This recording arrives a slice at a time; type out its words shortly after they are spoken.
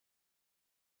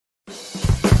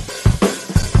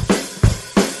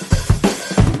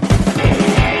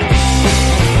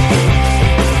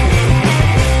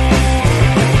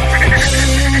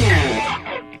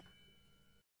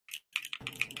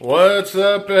What's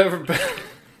up, everybody?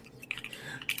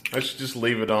 Let's just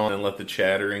leave it on and let the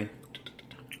chattering,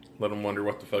 let them wonder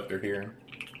what the fuck they're hearing.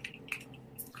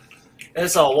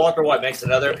 And so Walter White makes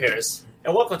another appearance.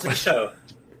 And welcome to the show.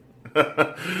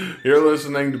 You're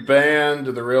listening to Band,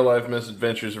 to the real-life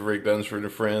misadventures of Rick Dunsford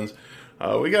and friends.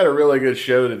 We got a really good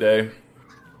show today.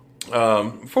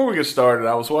 Before we get started,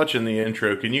 I was watching the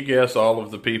intro. Can you guess all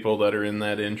of the people that are in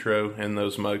that intro, in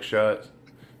those mugshots?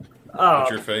 That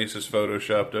your face is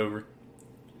photoshopped over?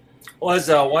 Was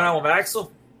one of them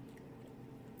Axel?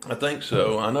 I think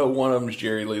so. I know one of them is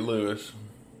Jerry Lee Lewis.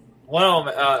 One of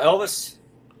them Elvis?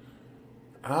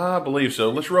 I believe so.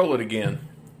 Let's roll it again.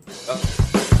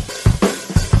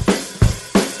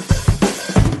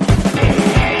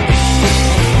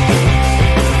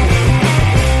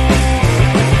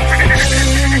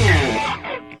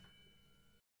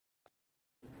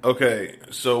 Okay,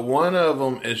 so one of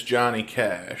them is Johnny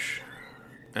Cash,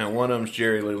 and one of them's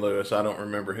Jerry Lee Lewis. I don't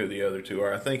remember who the other two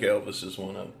are. I think Elvis is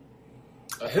one of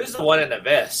them. Who's the one in the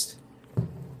vest?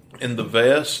 In the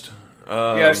vest?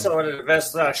 Yeah, someone in the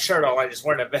vest without a shirt on, like just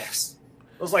wearing a vest.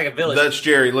 Looks like a village. That's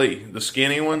Jerry Lee, the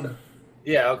skinny one.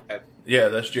 Yeah, okay. Yeah,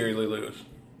 that's Jerry Lee Lewis.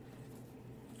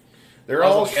 They're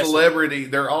all celebrity.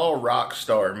 They're all rock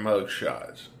star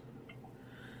mugshots.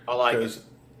 I like it.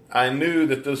 I knew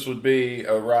that this would be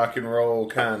a rock and roll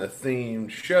kind of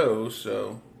themed show,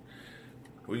 so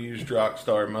we used rock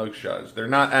star mugshots. They're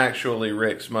not actually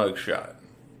Rick's mugshot.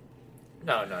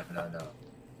 No.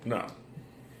 No.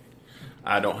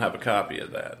 I don't have a copy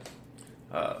of that.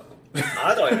 I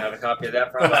don't even have a copy of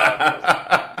that.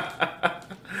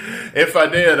 If I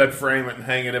did, I'd frame it and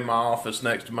hang it in my office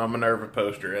next to my Minerva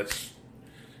poster.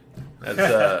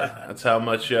 That's how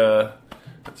much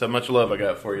love I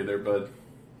got for you there, bud.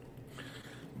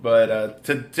 But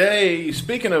today,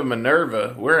 speaking of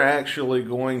Minerva, we're actually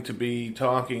going to be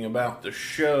talking about the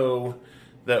show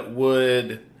that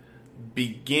would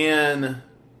begin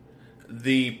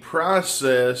the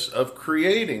process of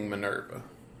creating Minerva.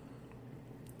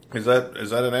 Is that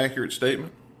an accurate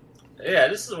statement? Yeah,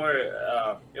 this is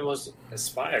where it was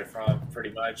inspired from,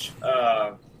 pretty much.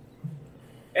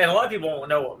 And a lot of people won't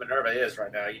know what Minerva is right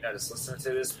now, just listening to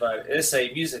this, but it's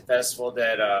a music festival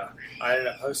that I ended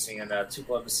up hosting in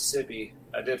Tupelo, Mississippi.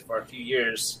 I did for a few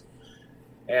years,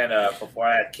 and before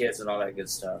I had kids and all that good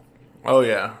stuff. Oh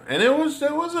yeah, and it was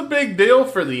a big deal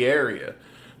for the area,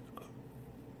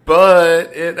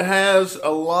 but it has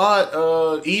a lot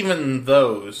of even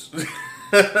those,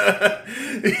 even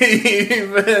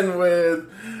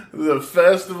with the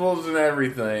festivals and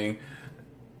everything.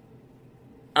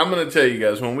 I'm going to tell you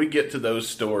guys, when we get to those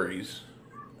stories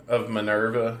of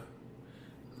Minerva,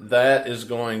 that is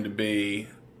going to be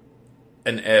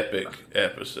an epic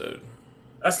episode.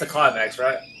 That's the climax,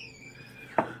 right?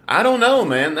 I don't know,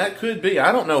 man. That could be.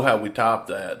 I don't know how we top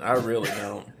that. I really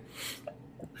don't.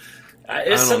 I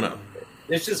don't know.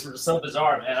 It's just so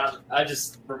bizarre, man. I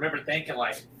just remember thinking,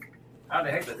 like, how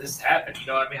the heck did this happen? You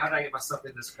know what I mean? How did I get myself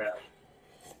in this crap?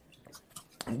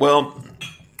 Well,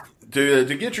 to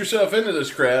get yourself into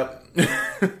this crap,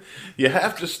 you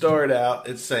have to start out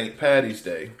at St. Patty's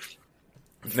Day.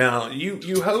 Now, you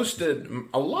hosted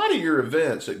a lot of your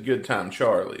events at Good Time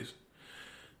Charlie's,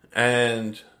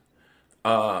 and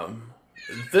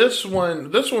this one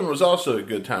was also at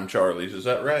Good Time Charlie's. Is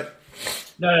that right?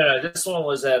 No. This one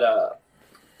was at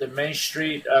the Main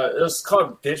Street. It was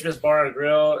called Benjamin's Bar and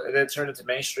Grill, and then turned into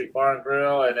Main Street Bar and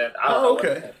Grill, and then I don't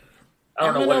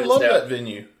know what I love that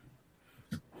venue.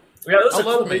 Yeah, it was a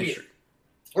cool venue.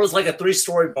 It was like a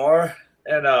 3-story bar,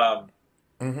 and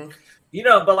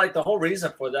but like the whole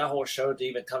reason for that whole show to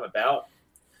even come about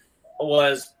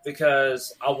was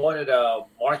because I wanted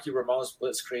Marky Ramone's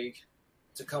Blitzkrieg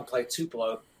to come play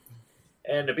Tupelo,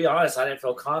 and to be honest, I didn't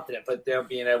feel confident with them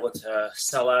being able to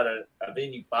sell out a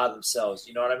venue by themselves.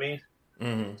 You know what I mean?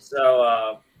 Mm-hmm.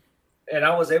 So, and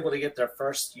I was able to get their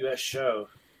first U.S. show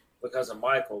because of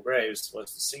Michael Graves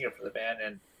was the singer for the band,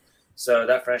 and so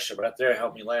that friendship right there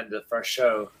helped me land the first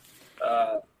show,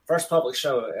 first public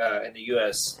show in the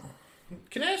U.S.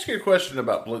 Can I ask you a question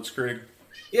about Blitzkrieg?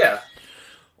 Yeah.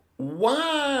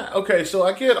 Why? Okay, so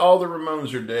I get all the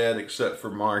Ramones are dead except for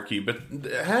Marky, but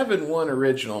having one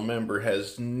original member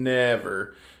has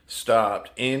never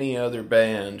stopped any other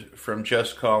band from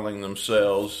just calling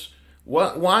themselves.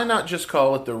 Why not just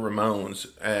call it the Ramones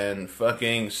and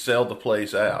fucking sell the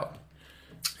place out?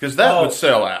 Because that would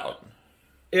sell out.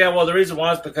 Yeah, well, the reason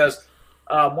was because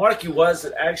Marky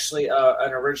wasn't actually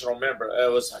an original member.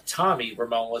 It was Tommy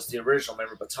Ramone was the original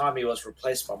member, but Tommy was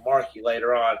replaced by Marky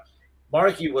later on.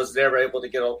 Marky was never able to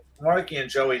get Marky and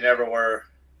Joey never were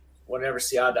never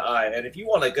see eye to eye. And if you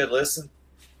want a good listen,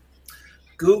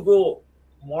 Google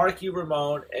Marky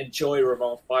Ramone and Joey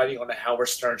Ramone fighting on the Howard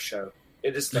Stern show.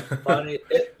 It is the funniest.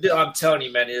 I'm telling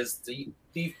you, man, it is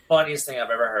the funniest thing I've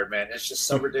ever heard, man. It's just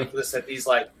so ridiculous that these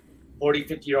like 40,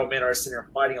 50-year-old men are sitting there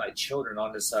fighting like children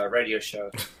on this radio show.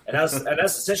 And that's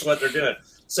essentially what they're doing.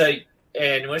 So,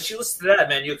 and once you listen to that,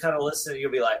 man, you'll kind of listen and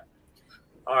you'll be like,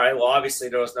 all right, well, obviously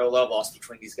there was no love lost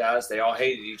between these guys. They all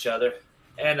hated each other.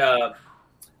 And I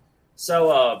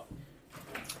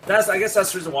guess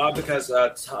that's the reason why, because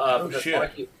shit.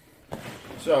 Marky,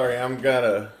 Sorry,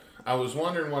 I was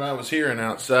wondering what I was hearing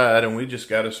outside, and we just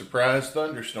got a surprise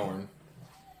thunderstorm.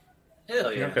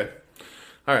 hell yeah. Okay.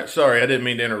 All right. Sorry, I didn't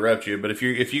mean to interrupt you, but if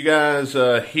you guys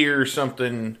hear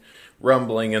something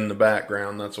rumbling in the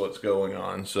background, that's what's going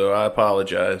on. So I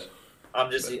apologize. I'm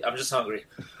just hungry.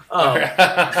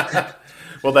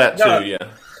 Well, that too, yeah.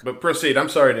 But proceed. I'm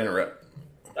sorry to interrupt.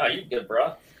 Oh, you good,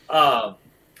 bro.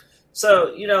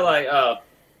 So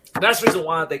that's the reason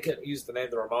why they couldn't use the name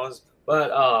the Ramones.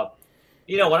 But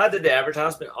when I did the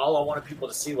advertisement, all I wanted people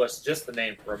to see was just the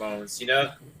name Ramones.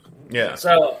 Yeah.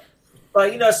 So,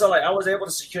 but I was able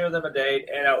to secure them a date,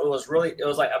 and I believe it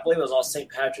was on St.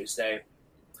 Patrick's Day,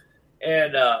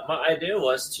 and my idea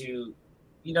was to,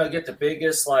 get the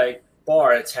biggest like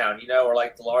bar in town, or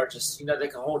like the largest, they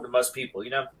can hold the most people,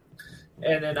 And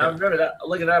then I remember that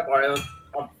looking at that bar,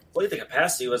 I believe the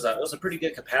capacity was it was a pretty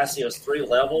good capacity. It was 3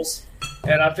 levels,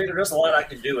 and I figured there's a lot I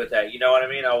can do with that. You know what I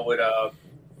mean? I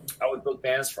would book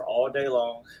bands for all day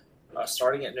long,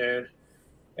 starting at noon,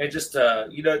 and just to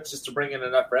bring in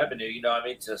enough revenue,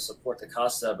 to support the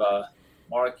cost of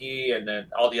Marky and then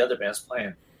all the other bands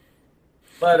playing.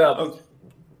 But okay.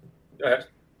 Go ahead.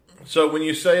 So when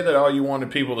you say that all you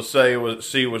wanted people to see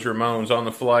was Ramones on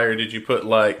the flyer, did you put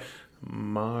like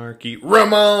Marky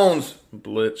Ramones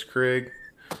Blitzkrieg?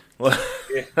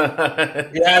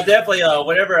 Yeah, definitely.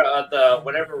 Whenever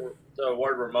the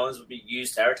word Ramones would be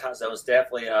used to advertise, that was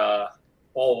definitely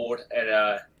bold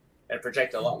and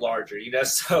project a lot larger.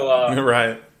 So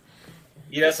right.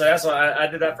 So that's why I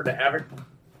did that for the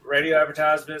radio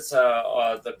advertisements,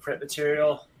 the print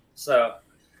material. So,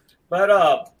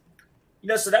 but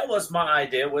so that was my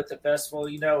idea with the festival.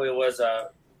 It was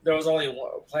there was only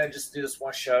one plan, just to do this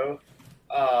one show,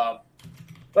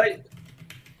 but.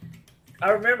 I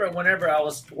remember whenever I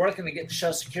was working to get the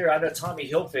show secure, I know Tommy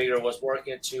Hilfiger was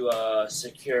working to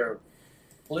secure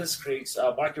Blitzkrieg's,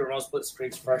 Marky Ramone's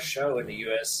Blitzkrieg's first show in the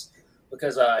U.S.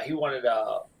 because he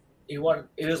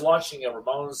was launching a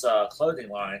Ramones clothing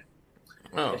line,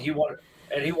 and he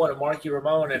wanted Marky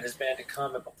Ramone and his band to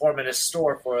come and perform in his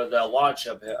store for the launch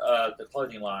of the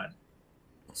clothing line.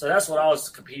 So that's what I was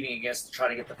competing against to try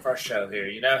to get the first show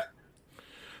here.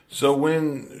 So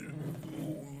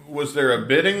was there a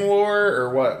bidding war, or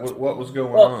what was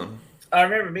going on? I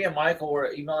remember me and Michael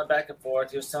were emailing back and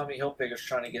forth. He was telling me Hilfiger was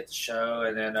trying to get the show,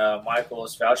 and then Michael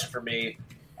was vouching for me.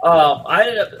 I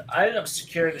ended up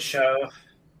securing the show,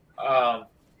 and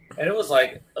it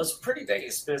was pretty dang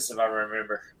expensive. I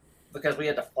remember because we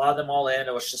had to fly them all in.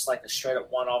 It was just like a straight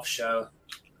up one-off show,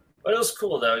 but it was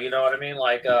cool though. You know what I mean?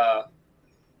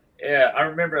 Yeah, I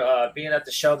remember being at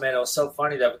the show, man. It was so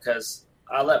funny though because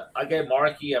I gave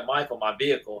Marky and Michael my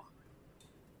vehicle,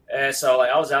 and so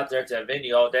I was out there at the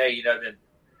venue all day.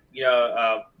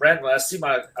 Randomly I see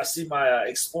my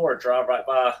Explorer drive right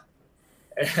by,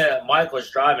 and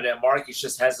Michael's driving it. And Marky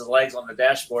just has his legs on the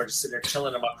dashboard, just sitting there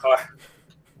chilling in my car.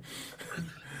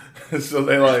 So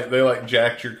they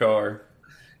jacked your car.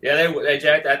 Yeah, they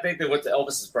jacked. I think they went to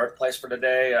Elvis's birthplace for the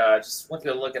day. Just went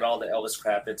to look at all the Elvis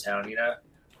crap in town.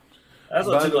 That's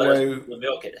what to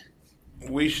milk it.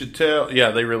 We should tell,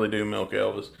 yeah, they really do milk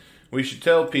Elvis. We should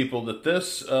tell people that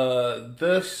this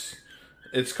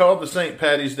it's called the St.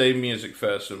 Patty's Day Music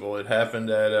Festival. It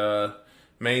happened at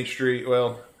Main Street,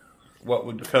 what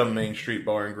would become Main Street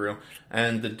Bar and Grill.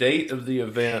 And the date of the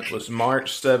event was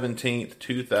March 17th,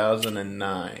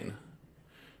 2009.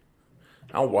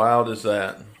 How wild is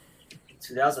that?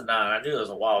 2009. I knew it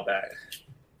was a while back.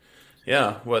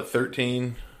 Yeah,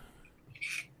 13?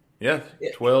 Yeah,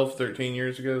 12, 13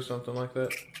 years ago, something like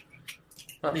that.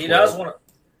 That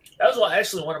was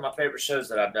actually one of my favorite shows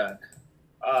that I've done.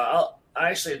 I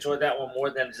actually enjoyed that one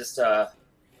more than just the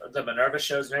Minerva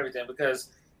shows and everything because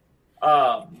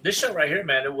this show right here,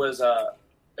 man,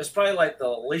 it's probably like the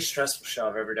least stressful show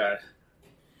I've ever done.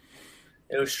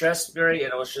 It was stress-free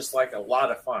and it was just like a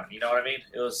lot of fun. You know what I mean?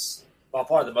 It was by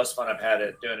far the most fun I've had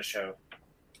at doing a show.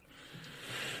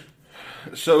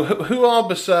 So who all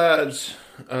besides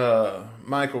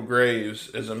Michael Graves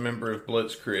is a member of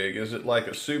Blitzkrieg? Is it like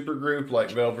a super group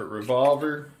like Velvet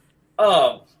Revolver?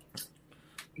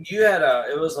 You had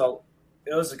it was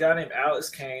a guy named Alex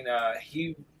Kane.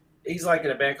 He he's like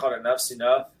in a band called Enough's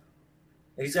Enough.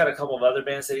 He's got a couple of other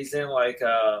bands that he's in, like,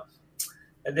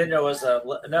 and then there was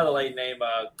another lady named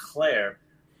Claire.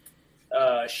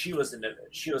 She was in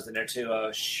there too.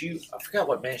 I forgot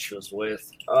what band she was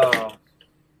with.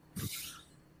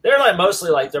 They're like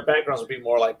mostly like their backgrounds would be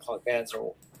more like punk bands,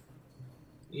 or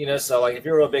so like if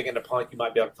you're real big into punk, you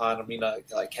might be able to find them.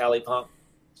 Like Cali punk.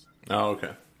 Oh,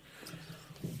 okay.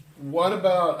 What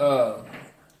about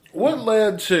what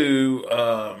led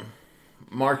to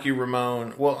Marky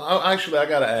Ramone? Well, actually, I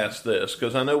got to ask this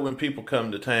because I know when people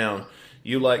come to town,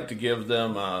 you like to give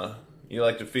them, you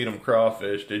like to feed them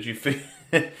crawfish. Did you feed?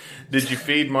 Did you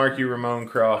feed Marky Ramone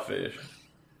crawfish?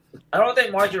 I don't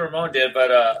think Marky Ramone did,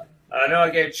 but I know I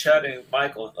gave Chud and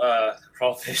Michael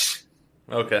crawfish.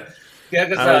 Okay. Yeah,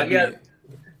 because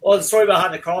well, the story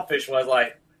behind the crawfish was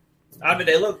like, I mean,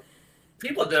 they look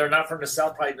people that are not from the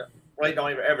South probably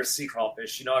don't even ever see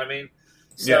crawfish. You know what I mean?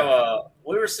 So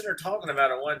we were sitting there talking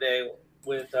about it one day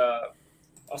with I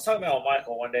was talking about it with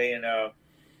Michael one day, and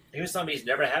he was telling me he's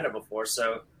never had it before.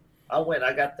 So I went.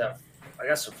 I got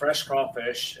some fresh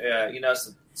crawfish.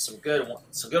 Some good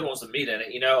ones with meat in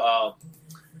it.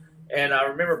 And I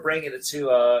remember bringing it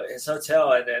to his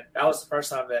hotel, and then that was the first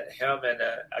time that him and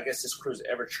I guess his crews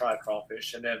ever tried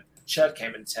crawfish. And then Chud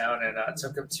came in town, and I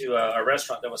took him to a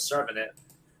restaurant that was serving it.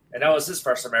 And that was his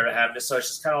first time ever having it. So it's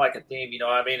just kind of like a theme, you know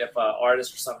what I mean? If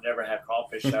artists or something never had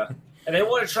crawfish and they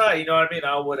want to try, you know what I mean?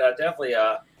 I would definitely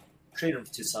treat them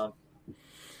to some.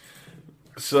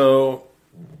 So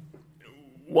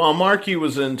while Marky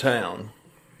was in town,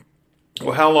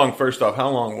 well, first off, how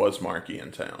long was Marky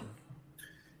in town?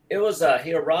 It was,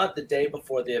 he arrived the day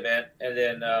before the event, and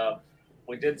then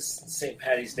we did St.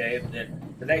 Patty's Day. And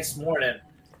then the next morning,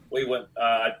 we went,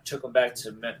 I took him back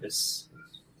to Memphis.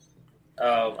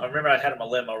 I remember I had him a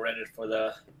limo rented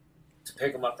to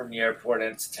pick him up from the airport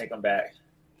and to take him back.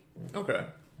 Okay.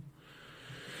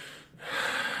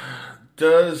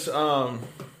 Does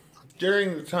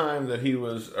during the time that he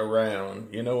was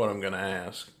around, you know what I'm going to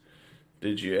ask?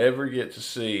 Did you ever get to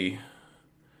see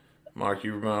Marky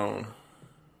Ramone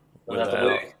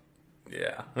without?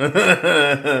 Yeah.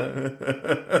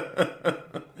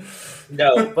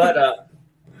 No, but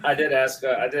I did ask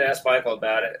Michael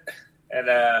about it, and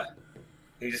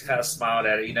he just kind of smiled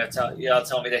at it.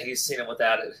 Tell me that he's seen it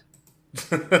without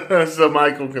it. So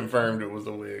Michael confirmed it was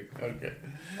a wig. Okay.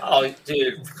 Oh,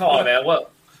 dude, come on, man.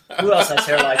 Who else has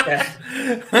hair like that?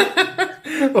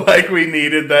 Like we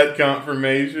needed that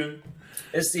confirmation.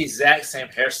 It's the exact same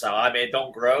hairstyle. I mean, it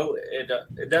don't grow. It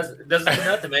doesn't do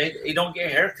nothing, man. You don't get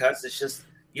haircuts. It's just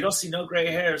you don't see no gray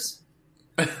hairs.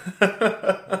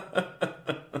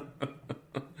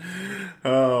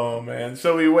 Oh man!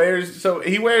 So he wears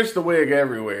the wig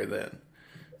everywhere. Then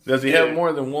does he have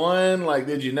more than one? Like,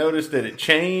 did you notice that it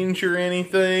change or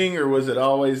anything, or was it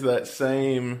always that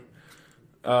same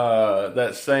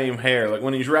hair? Like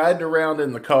when he's riding around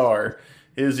in the car,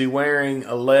 is he wearing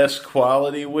a less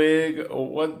quality wig or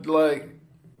what? Like,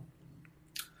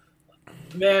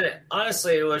 man,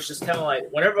 honestly, it was just kind of like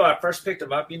whenever I first picked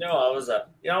him up, I'm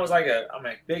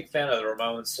a big fan of the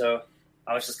Ramones, so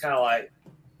I was just kind of like.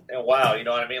 And wow, you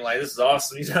know what I mean? Like, this is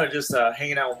awesome. Just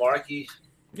hanging out with Marky,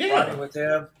 riding with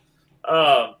him.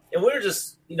 And we were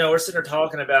just, we're sitting there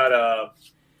talking about,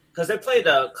 because they played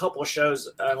a couple shows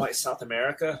in, like, South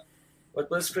America with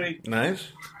Blitzkrieg. Nice.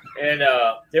 And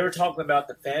they were talking about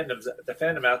the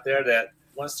fandom out there that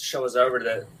once the show was over,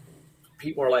 that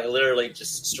people were, like, literally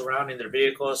just surrounding their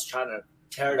vehicles, trying to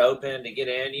tear it open to get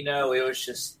in. It was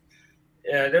just,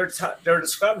 they were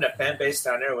describing that fan base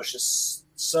down there was just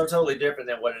so totally different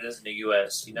than what it is in the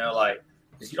U.S.,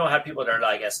 because you don't have people that are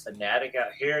like as fanatic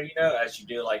out here, as you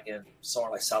do like in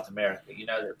somewhere like South America,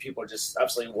 that people just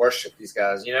absolutely worship these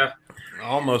guys,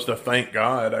 Almost a thank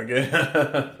God, I guess.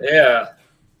 Yeah.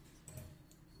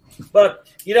 But,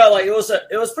 like it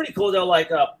was pretty cool though.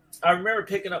 Like, I remember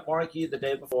picking up Marky the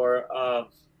day before.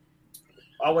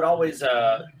 I would always,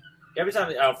 every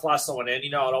time I would fly someone in,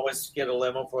 I'd always get a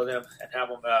limo for them and have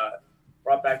them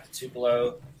brought back to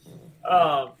Tupelo.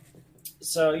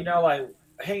 So, like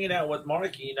hanging out with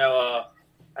Marky, I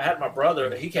had my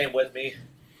brother, he came with me,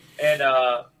 and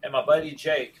my buddy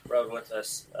Jake rode with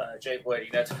us, Jake Wood,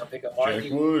 to come pick up Marky.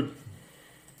 Jake Wood.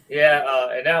 Yeah,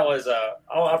 and that was,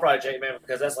 I brought Jake, man,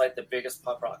 because that's like the biggest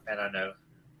punk rock fan I know.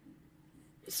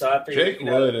 So I figured, Jake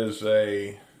Wood is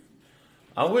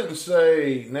I wouldn't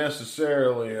say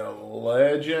necessarily a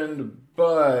legend,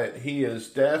 but he is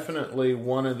definitely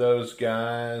one of those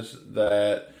guys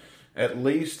that at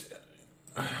least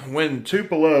when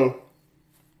Tupelo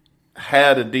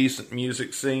had a decent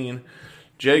music scene,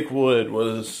 Jake Wood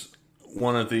was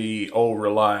one of the old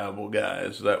reliable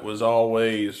guys that was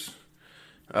always.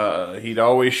 He'd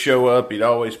always show up. He'd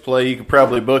always play. You could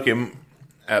probably book him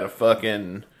at a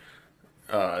fucking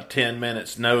 10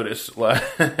 minutes notice.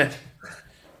 Yeah,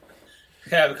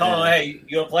 we call him. Hey,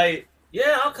 you gonna play?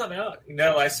 Yeah, I'll come out.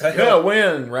 Like so. Yeah,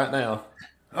 when right now?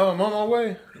 Oh, I'm on my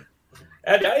way.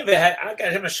 I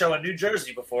got him a show in New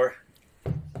Jersey before.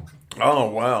 Oh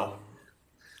wow,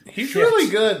 he's really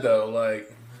good though.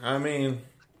 Like, I mean,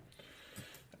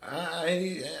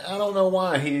 I don't know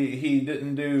why he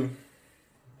didn't do.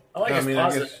 I like his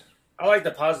positive. I like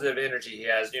the positive energy he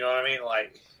has. You know what I mean?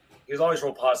 Like, he's always a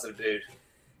real positive dude.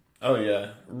 Oh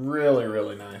yeah, really,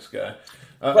 really nice guy.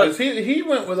 But he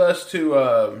went with us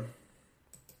to.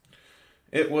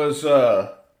 It was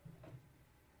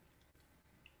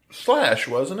Slash,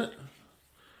 wasn't it?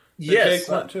 Yes. Jake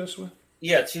went to us with.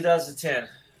 Yeah, 2010.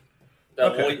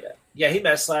 Okay. Yeah, he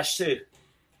met Slash too.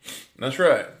 That's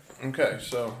right. Okay,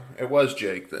 so it was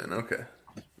Jake then. Okay.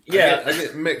 Yeah, I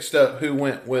get mixed up who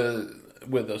went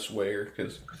with us where,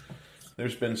 because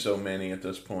there's been so many at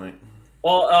this point.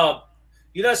 Well,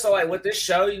 so like with this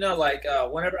show, like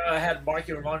whenever I had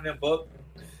Marky Ramone in the book,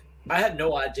 I had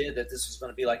no idea that this was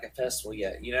going to be like a festival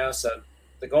yet. So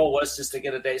the goal was just to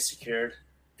get a date secured.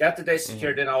 Got the date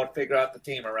secured, then I would figure out the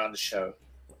theme around the show.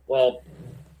 Well,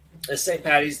 it's St.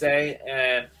 Paddy's Day,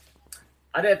 and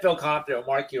I didn't feel confident with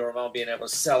Marky Ramone being able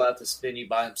to sell out this venue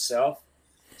by himself.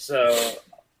 So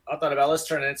I thought about let's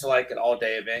turn it into like an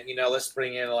all-day event. Let's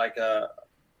bring in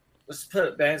let's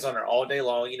put bands on there all day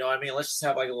long. You know what I mean? Let's just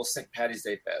have like a little St. Paddy's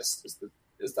Day fest.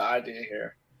 Is the idea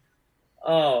here?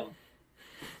 And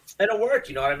it worked.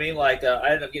 You know what I mean? Like I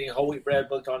ended up getting Whole Wheat Bread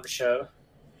booked on the show,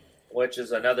 which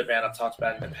is another band I've talked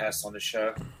about in the past on the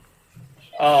show.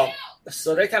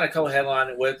 So they kind of co-headlined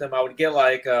it with them. I would get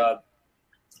like the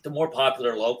more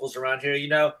popular locals around here.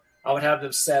 I would have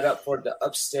them set up for the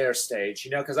upstairs stage,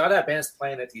 because I'd have bands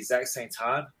playing at the exact same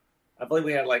time. I believe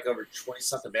we had like over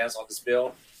 20-something bands on this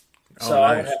bill. So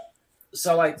nice.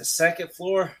 Like the second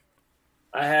floor,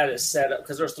 I had it set up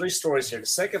because there's 3 stories here. The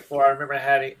second floor, I remember I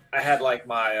had like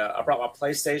I brought my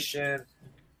PlayStation,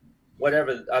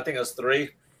 whatever, I think it was 3,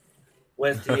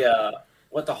 with the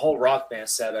with the whole rock band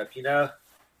setup,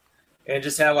 and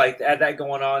just had that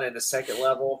going on in the second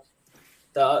level.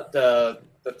 The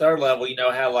third level,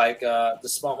 had like the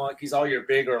Spunk Monkeys, all your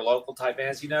bigger local type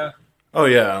bands, Oh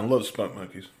yeah, I love Spunk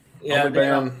Monkeys. Yeah,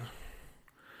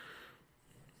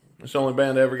 it's the only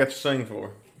band I ever got to sing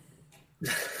for.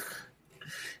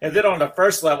 And then on the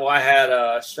first level, I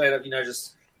had straight up,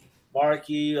 just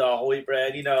Marky, Whole Wheat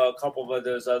Bread, a couple of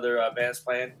those other bands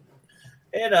playing.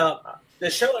 And the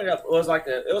show ended up, it was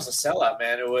a sellout,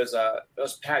 man. It was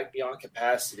packed beyond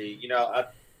capacity.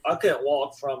 I couldn't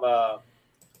walk from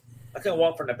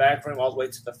the back room all the way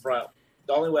to the front.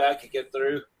 The only way I could get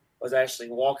through was actually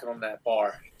walking on that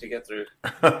bar to get through.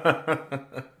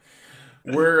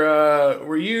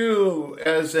 Were you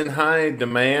as in high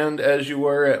demand as you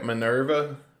were at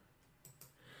Minerva?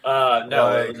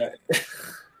 No.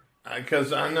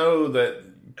 Because I know that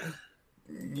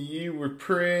you were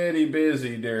pretty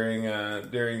busy during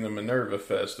the Minerva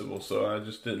festival, so I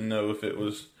just didn't know if it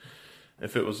was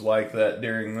like that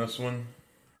during this one,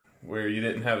 where you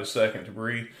didn't have a second to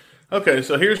breathe. Okay,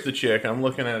 so here's the chick. I'm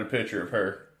looking at a picture of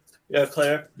her. Yeah,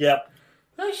 Claire. Yep.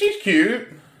 Oh, she's cute.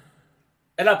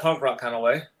 In a punk rock kind of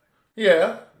way.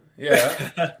 Yeah.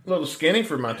 A little skinny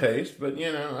for my taste, but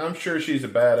I'm sure she's a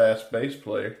badass bass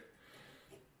player.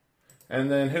 And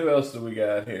then who else do we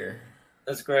got here?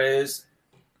 That's Graves.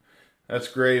 That's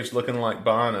Graves looking like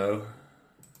Bono.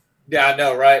 Yeah, I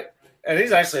know, right? And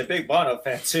he's actually a big Bono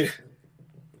fan too.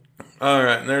 All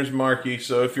right, and there's Marky.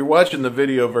 So if you're watching the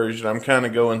video version, I'm kind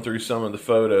of going through some of the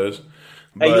photos.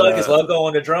 Hey, you like his logo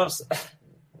on the drums?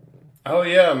 Oh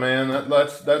yeah, man.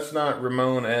 That's not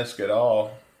Ramone-esque at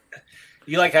all.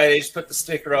 You like how they just put the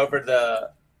sticker over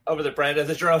the brand of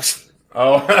the drums?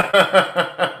 Oh,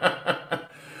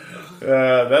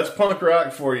 that's punk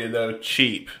rock for you though.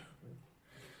 Cheap.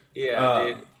 Yeah,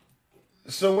 dude.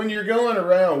 So when you're going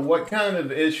around, what kind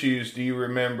of issues do you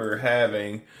remember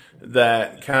having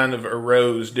that kind of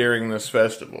arose during this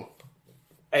festival?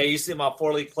 Hey, you see my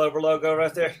 4-leaf clover logo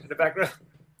right there in the background?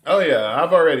 Oh yeah,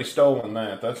 I've already stolen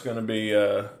that. That's going to be.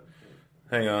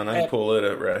 Hang on, I can pull it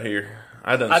up right here.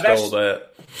 I done stole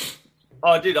that.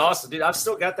 Oh, dude, awesome, dude! I've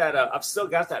still got that. I've still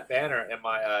got that banner in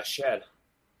my shed.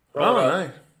 Oh,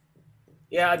 nice.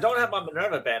 Yeah, I don't have my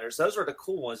Minerva banners. Those were the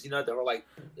cool ones, that were like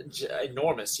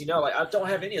enormous. I don't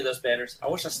have any of those banners. I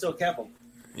wish I still kept them.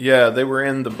 Yeah, they were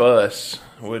in the bus,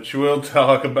 which we'll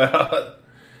talk about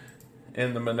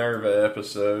in the Minerva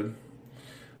episode.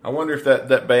 I wonder if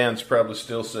that band's probably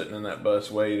still sitting in that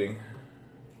bus waiting.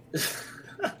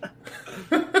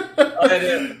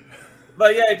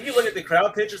 But yeah, if you look at the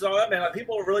crowd pictures and all that, man, like,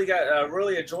 people really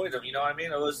really enjoyed them. You know what I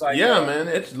mean? It was like, man,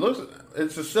 it's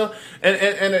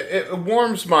it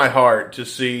warms my heart to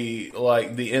see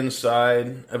like the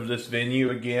inside of this venue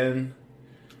again,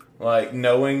 like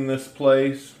knowing this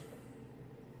place.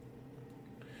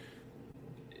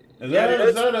 Is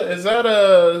that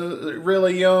a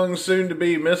really young, soon to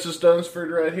be Mrs.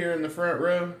 Dunsford right here in the front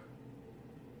row?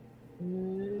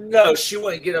 No, she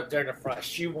wouldn't get up there in the front.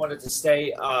 She wanted to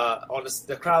stay on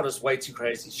the crowd is way too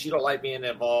crazy. She don't like being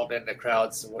involved in the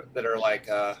crowds that are like,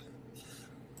 I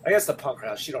guess the punk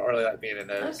crowd. She don't really like being in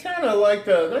those. I kind of like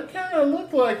that kind of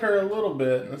looked like her a little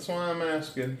bit. That's why I'm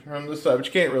asking from this side, but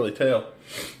you can't really tell.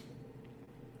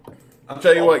 I'll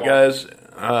tell you what, guys.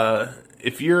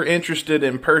 If you're interested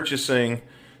in purchasing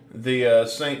the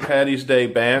St. Patty's Day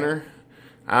banner,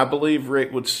 I believe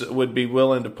Rick would be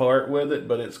willing to part with it,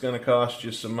 but it's going to cost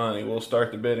you some money. We'll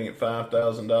start the bidding at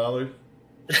 $5,000.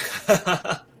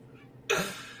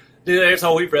 Dude, there's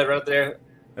all we read right there.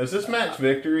 Is this Max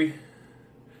Victory?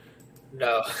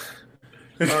 No,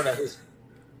 I don't know.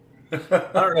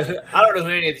 I don't know who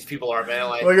any of these people are, man.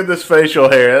 Like, look at this facial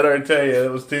hair. That I tell you,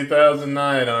 it was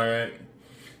 2009. All right,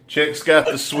 chick's got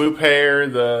the swoop hair.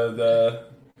 The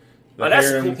that's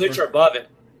a cool picture above it.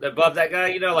 Above that guy,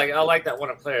 you know, like I like that one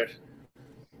up there.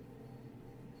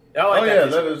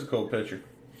 That is a cool picture.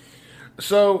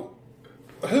 So,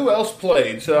 who else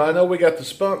played? So I know we got the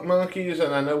Spunk Monkeys,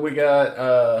 and I know we got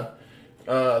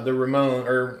the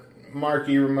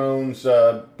Marky Ramones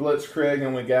Blitzkrieg,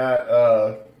 and we got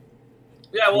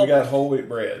we got Whole Wheat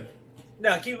Bread.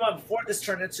 Now, keep in mind, before this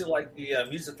turned into like the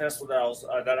music festival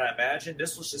that I imagined,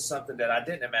 this was just something that I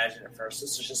didn't imagine at first.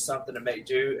 This was just something to make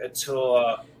do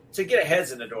until to get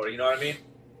heads in the door. You know what I mean?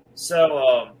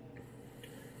 So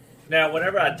now,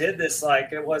 whenever I did this,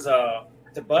 like it was there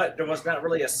was not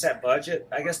really a set budget.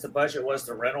 I guess the budget was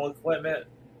the rental equipment,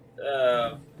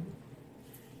 the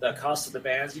cost of the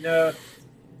bands, you know,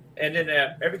 and then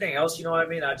everything else. You know what I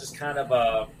mean? I just kind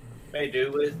of made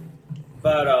do with,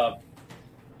 but.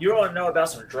 You want to know about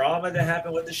some drama that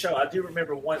happened with the show? I do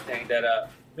remember one thing that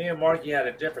me and Marky had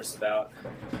a difference about.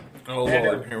 Oh,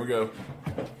 Lord. Here we go.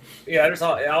 Yeah,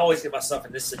 I always get myself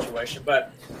in this situation.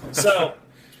 But so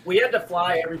we had to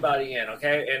fly everybody in,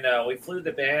 okay? And we flew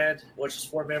the band, which is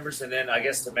 4 members, and then I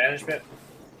guess the management.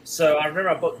 So I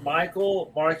remember I booked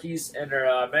Michael, Marky's, and their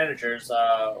managers'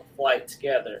 flight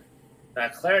together. Now,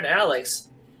 Claire and Alex,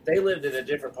 they lived in a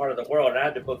different part of the world, and I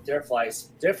had to book their flights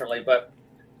differently. But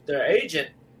their agent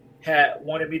had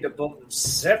wanted me to book them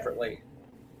separately,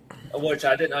 which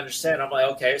I didn't understand. I'm like,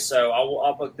 okay, so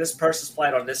I'll book this person's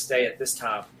flight on this day at this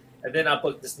time, and then I'll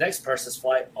book this next person's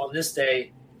flight on this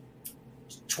day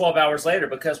 12 hours later,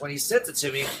 because when he sent it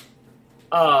to me,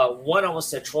 one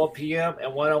almost said 12 p.m.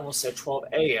 and one almost said 12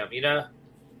 a.m., you know?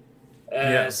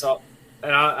 And so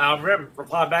I remember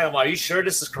replying back, I'm like, are you sure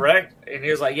this is correct? And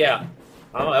he was like, yeah.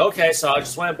 I'm like, okay, so I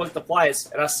just went and booked the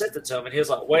flights, and I sent it to him, and he was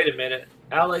like, wait a minute,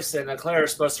 Alex and Claire are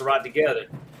supposed to ride together.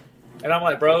 And I'm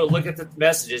like, bro, look at the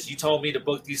messages. You told me to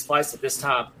book these flights at this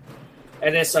time.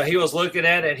 And then so he was looking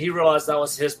at it, and he realized that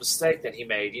was his mistake that he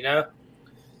made, you know?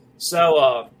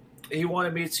 So he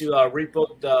wanted me to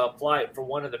rebook the flight for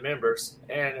one of the members,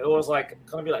 and it was like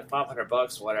going to be like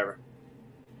 $500 or whatever.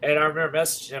 And I remember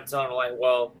messaging him, telling him, like,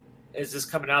 well, is this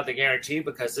coming out of the guarantee?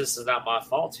 Because this is not my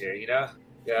fault here, you know?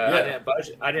 Yeah.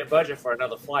 I didn't budget for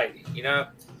another flight, you know.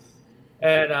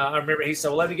 And I remember he said,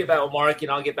 well, let me get back with Marky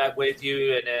and I'll get back with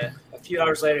you. And a few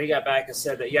hours later, he got back and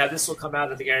said that, yeah, this will come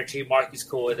out of the guarantee. Marky's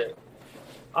cool with it.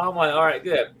 I'm like, all right,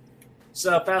 good.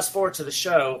 So fast forward to the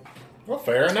show. Well,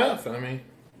 fair enough. I mean,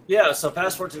 yeah. So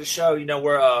fast forward to the show. You know,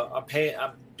 where I'm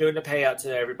doing the payout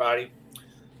to everybody.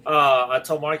 I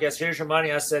told Marky, I said, here's your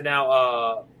money. I said,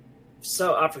 now,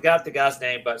 so I forgot the guy's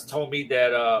name, but told me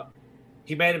that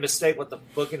he made a mistake with the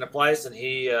booking the flights, and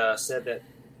he said that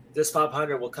this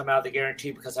 500 will come out of the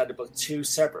guarantee because I had to book two of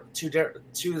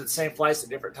the same flights at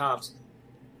different times.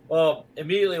 Well,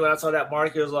 immediately when I saw that,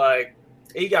 Mark, was like,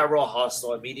 he got real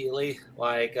hostile immediately.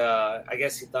 Like, I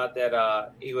guess he thought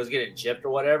that he was getting gypped or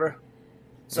whatever.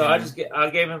 So I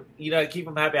gave him, you know, to keep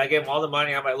him happy, I gave him all the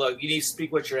money. I'm like, look, you need to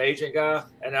speak with your agent guy.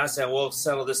 And I said, we'll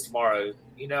settle this tomorrow.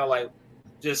 You know, like,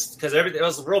 just because everything, it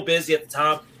was real busy at the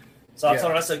time. So I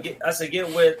told him, I said,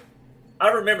 get with, I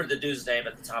remember the dude's name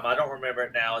at the time. I don't remember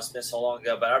it now. It's been so long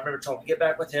ago. But I remember telling him, get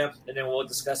back with him, and then we'll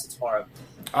discuss it tomorrow.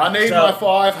 I need my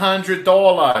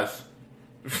 $500.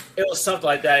 It was something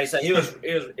like that. He said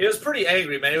it was pretty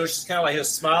angry, man. It was just kind of like he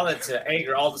was smiling to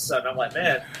anger all of a sudden. I'm like,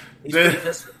 man, he's pretty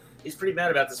pissed. he's pretty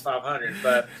mad about this 500.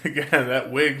 But God,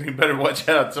 that wig, you better watch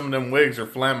out. Some of them wigs are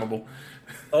flammable.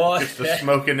 oh, Just the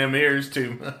smoke in them ears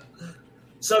too much.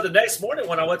 So the next morning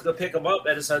when I went to go pick him up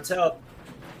at his hotel,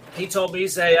 he told me, he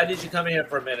said, hey, I need you to come in here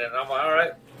for a minute. And I'm like, all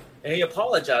right. And he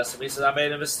apologized to me. He said, I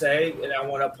made a mistake and I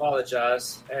want to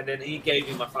apologize. And then he gave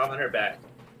me my 500 back.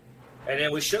 And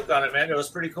then we shook on it, man. It was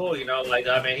pretty cool, you know. Like,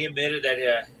 I mean, he admitted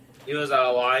that he was out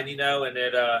of line, you know, and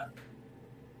it,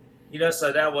 you know,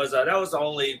 so that was the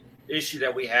only issue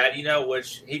that we had, you know,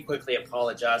 which he quickly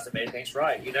apologized and made things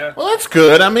right, you know. Well, that's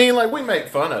good. I mean, like, we make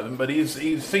fun of him, but he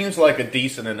seems like a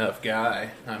decent enough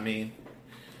guy. I mean,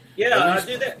 yeah, I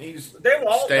do that. They were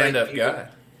all stand-up guy.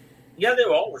 Yeah, they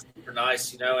were all super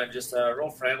nice, you know, and just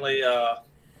real friendly. So,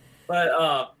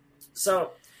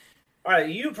 all right,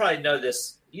 you probably know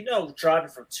this. You know, driving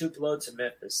from Tupelo to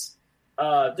Memphis,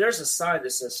 there's a sign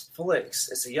that says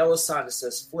Flicks. It's a yellow sign that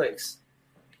says Flicks.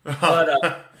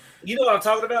 But you know what I'm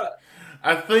talking about?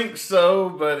 I think so,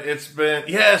 but it's been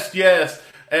yes,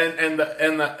 and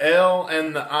the L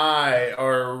and the I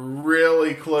are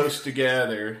really close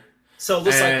together. So it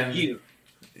looks like you.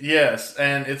 Yes,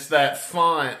 and it's that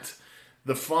font,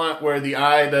 the font where the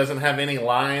I doesn't have any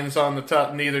lines on the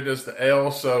top, neither does the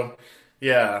L. So,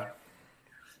 yeah.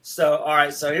 So, all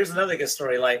right. So here's another good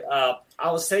story. Like,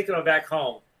 I was taking him back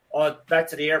home, back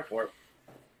to the airport,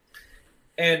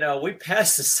 and we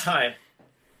passed the sign.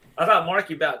 I thought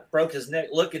Marky about broke his neck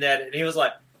looking at it, and he was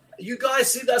like, "You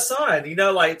guys see that sign?" You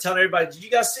know, like telling everybody, "Did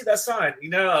you guys see that sign?" You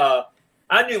know,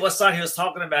 I knew what sign he was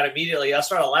talking about immediately. I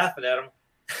started laughing at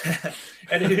him,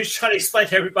 and he was trying to explain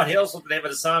to everybody else what the name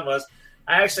of the sign was.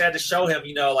 I actually had to show him,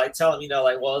 you know, like tell him, you know,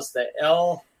 like, well, it's the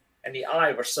L and the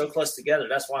I were so close together.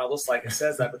 That's why it looks like it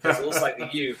says that, because it looks like the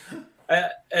U.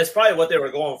 It's probably what they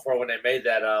were going for when they made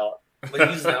that,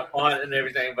 using that font and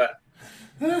everything. But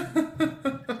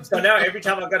so now every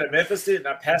time I go to Memphis, dude, and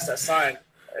I pass that sign,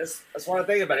 that's what I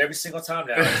think about every single time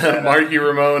now. Marky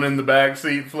Ramone in the back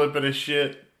seat flipping his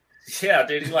shit. Yeah,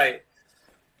 dude,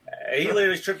 he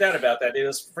literally tripped out about that, dude. It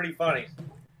was pretty funny.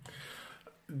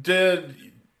 Did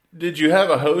you have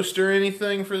a host or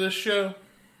anything for this show?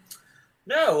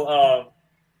 No,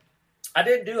 I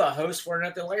didn't do a host for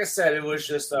nothing. Like I said, it was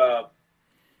just there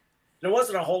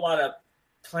wasn't a whole lot of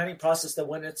planning process that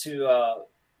went into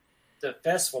the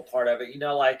festival part of it. You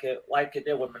know, like it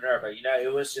did with Minerva. You know,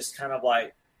 it was just kind of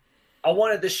like I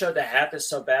wanted this show to happen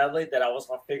so badly that I was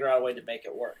going to figure out a way to make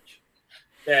it work,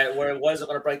 that where it wasn't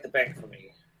going to break the bank for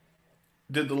me.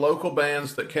 Did the local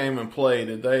bands that came and played,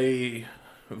 did they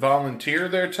volunteer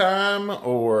their time,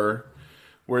 or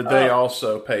were they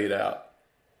also paid out?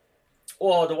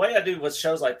 Well, the way I do with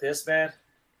shows like this, man,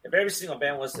 if every single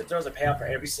band if there was a payout for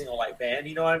every single band,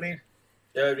 you know what I mean?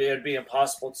 It would be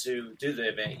impossible to do the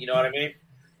event, you know what I mean?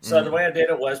 So the way I did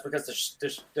it was because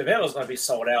the event was going to be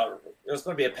sold out. It was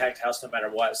going to be a packed house no matter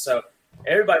what. So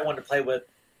everybody wanted to play with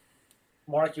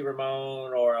Marky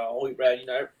Ramone or Holy Red. You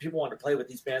know, people wanted to play with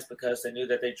these bands because they knew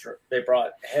that they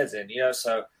brought heads in, you know?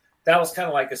 So that was kind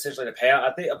of like essentially the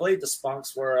payout. I believe the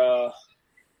Spunks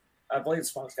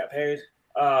got paid.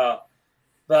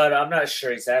 But I'm not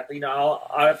sure exactly. You know,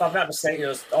 if I'm not mistaken,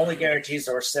 the only guarantees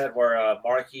that were said were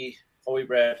Marky, Holy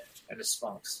Red, and the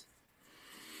Spunks.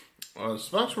 Well, the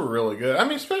Spunks were really good. I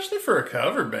mean, especially for a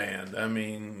cover band. I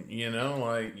mean, you know,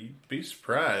 like, you'd be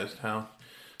surprised how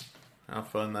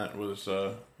fun that was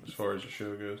as far as the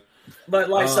show goes. But,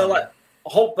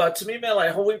 to me, man,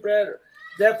 like, Holy Red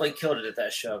definitely killed it at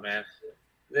that show, man.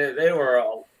 They were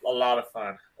a lot of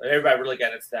fun. Everybody really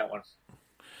got into that one.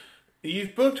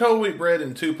 You've booked Whole Wheat Bread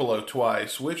in Tupelo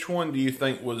twice. Which one do you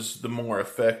think was the more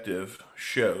effective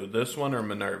show, this one or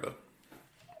Minerva?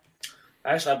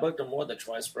 Actually, I booked them more than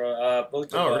twice, bro.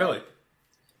 Really?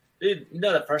 Dude, you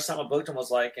know, the first time I booked them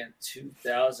was like in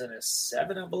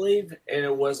 2007, I believe, and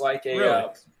it was like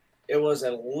it was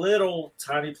a little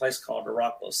tiny place called the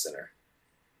Rockwell Center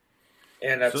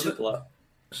in Tupelo.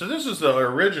 So this is the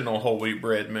original Whole Wheat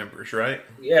Bread members, right?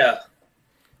 Yeah.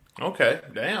 Okay,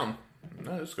 damn.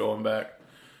 No, it's going back.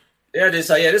 Yeah, this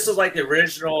was like the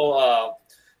original.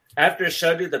 After the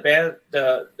show, dude, the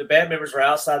band members were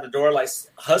outside the door, like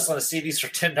hustling the CDs for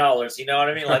 $10. You know what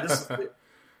I mean? Like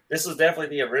this was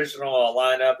definitely the original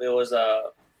lineup.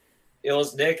 It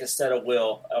was Nick instead of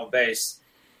Will on bass.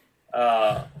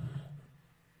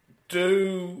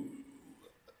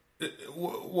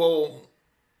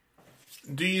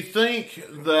 Do you think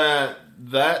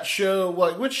that show,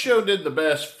 like, which show did the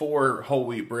best for Whole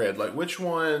Wheat Bread? Like, which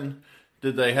one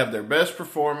did they have their best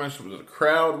performance? Was the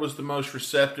crowd was the most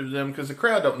receptive to them? Because the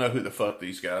crowd don't know who the fuck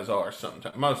these guys are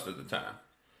most of the time.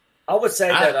 I would say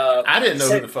that... I didn't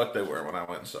know who the fuck they were when I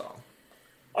went and saw them.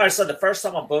 All right, so the first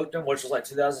time I booked him, which was like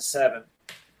 2007,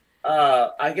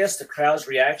 I guess the crowd's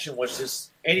reaction was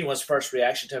just anyone's first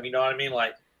reaction to him. You know what I mean?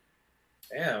 Like,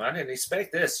 damn, I didn't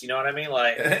expect this. You know what I mean?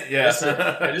 Like, Yeah.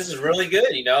 this is really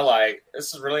good. You know, like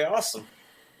this is really awesome.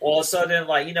 Well, so then,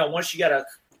 like, you know, once you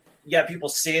got people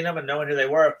seeing them and knowing who they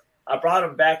were, I brought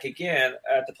them back again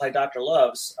to play Dr.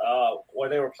 Love's, where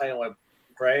they were playing with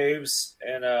Graves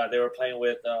and they were playing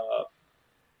with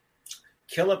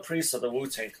Killer Priest of the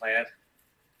Wu-Tang Clan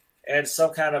and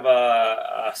some kind of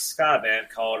a ska band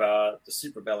called the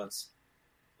Supervillains.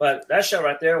 But that show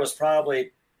right there was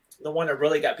probably the one that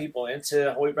really got people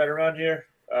into Holy Bread around here,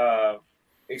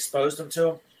 exposed them to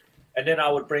them. And then I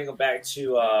would bring them back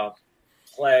to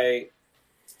play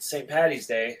St. Patty's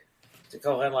Day to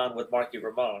co-headline with Marky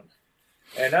Ramone.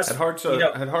 And that's had Hearts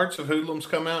of Hoodlums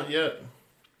come out yet?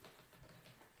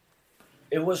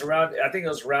 It was around. I think it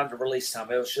was around the release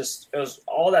time. It was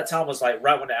all that time was like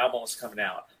right when the album was coming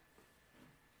out.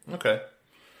 Okay,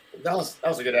 that was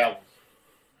a good album.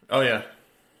 Oh yeah.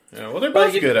 Well, they're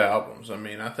both good albums. I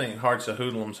mean, I think Hearts of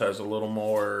Hoodlums has a little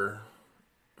more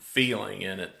feeling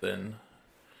in it than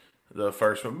the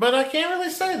first one. But I can't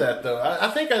really say that, though. I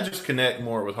think I just connect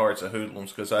more with Hearts of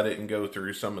Hoodlums because I didn't go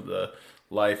through some of the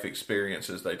life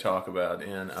experiences they talk about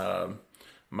in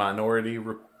Minority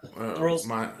Rules. Rules.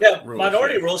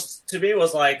 Minority Rules to me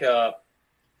was like, I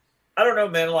don't know,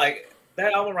 man. Like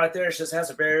that album right there just has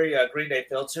a very Green Day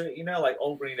feel to it. You know, like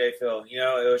old Green Day feel. You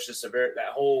know, it was just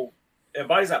that whole it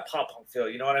embodies that pop punk feel.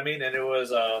 You know what I mean? And it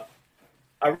was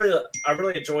I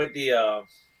really enjoyed the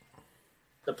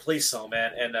Police song,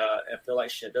 man, and Feel Like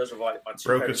Shit. Those were like my two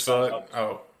Broke favorite as songs. fuck.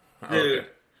 Oh, dude. Okay.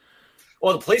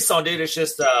 Well, the Police song, dude, is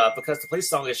just because the Police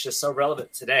song is just so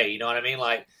relevant today. You know what I mean?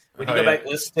 Like when you go back and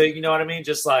listen to it, you know what I mean?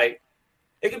 Just like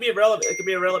it could be irrelevant. It could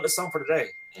be a relevant song for today.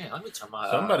 Yeah, let me turn my.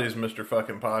 Somebody's Mr.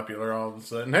 Fucking Popular all of a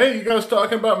sudden. Hey, you guys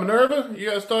talking about Minerva? You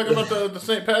guys talking about the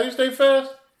St. Patty's Day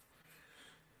Fest?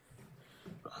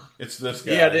 It's this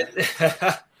guy. Yeah.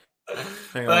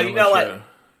 Hang but on, you know what?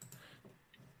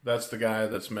 That's the guy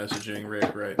that's messaging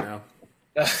Rick right now.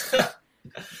 I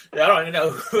don't even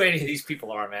know who any of these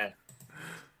people are, man.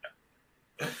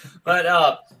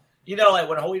 But you know, like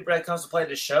when Holy Bread comes to play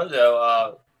this show,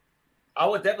 though, I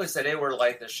would definitely say they were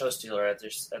like the show stealer at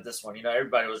this one. You know,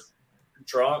 everybody was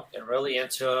drunk and really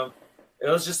into them. It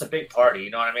was just a big party. You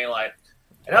know what I mean? Like,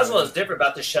 and that's what was different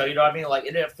about this show. You know what I mean? Like,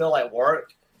 it didn't feel like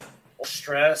work or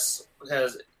stress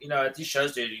because you know at these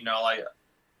shows, dude. You know, like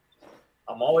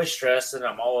I'm always stressing.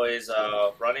 I'm always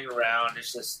running around.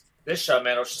 It's just this show,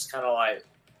 man. It was just kind of like,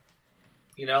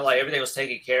 you know, like everything was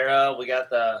taken care of. We got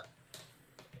the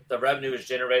revenue was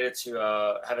generated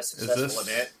to have a successful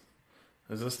event.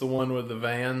 Is this the one with the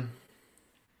van?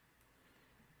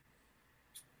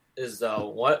 Is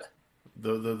what?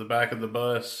 The back of the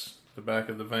bus, the back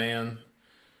of the van,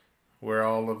 where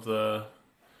all of the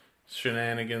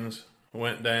shenanigans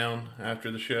went down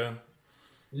after the show?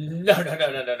 No.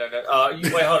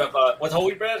 You wait, hold up. With Whole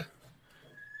Wheat Bread?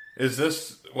 Was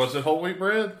it Whole Wheat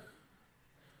Bread?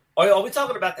 Are we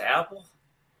talking about the Apple?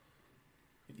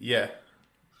 Yeah.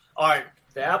 All right.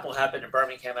 The Apple happened in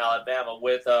Birmingham, Alabama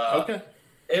with Okay.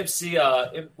 MC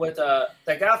with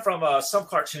that guy from some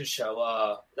cartoon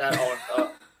show that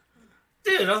on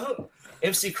dude,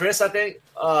 MC Chris, I think.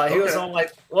 He was on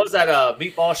like what was that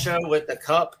meatball show with the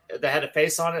cup that had a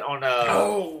face on it on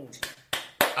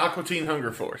Aqua Teen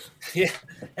Hunger Force. Yeah.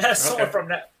 That's someone from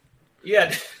that.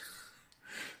 Yeah.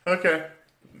 Okay.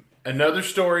 Another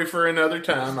story for another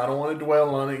time. I don't want to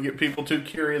dwell on it and get people too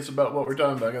curious about what we're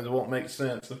talking about because it won't make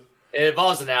sense. It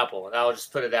involves an apple, and I'll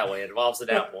just put it that way. It involves an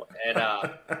apple. And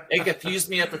it confused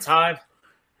me at the time,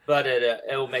 but it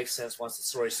will make sense once the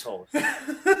story's told.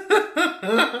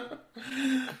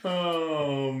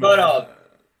 Oh, man. But,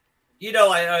 you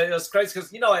know, it was crazy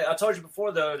because, you know, I told you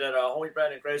before, though, that Holy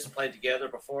Bread and Graves had played together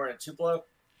before in Tupelo.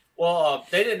 Well,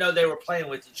 they didn't know they were playing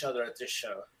with each other at this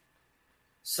show.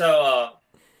 So,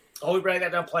 Holy Bread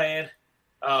got done playing.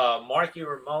 Marky,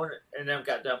 Ramone, and them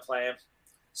got done playing.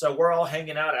 So we're all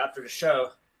hanging out after the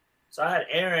show. So I had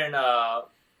Aaron.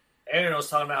 Aaron was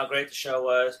talking about how great the show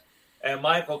was, and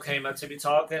Michael came up to me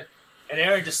talking, and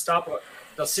Aaron just stopped.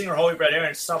 The singer Holy Bread,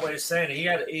 Aaron, stopped what he was saying.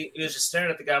 And he was just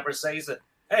staring at the guy for a second. He said,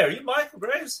 "Hey, are you Michael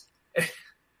Graves?"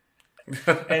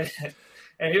 and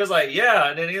he was like, "Yeah."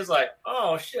 And then he was like,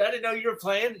 "Oh shit, I didn't know you were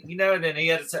playing." You know. And then we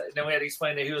had to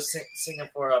explain that he was singing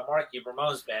for Marky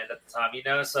Ramone's band at the time. You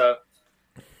know. So,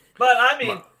 but I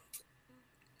mean.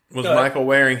 Was Michael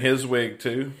wearing his wig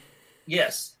too?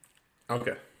 Yes.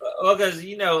 Okay. Well, because,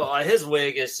 you know, his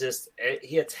wig is just,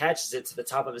 he attaches it to the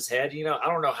top of his head. You know, I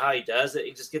don't know how he does it.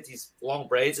 He just gets these long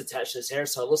braids attached to his hair,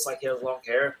 so it looks like he has long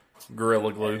hair.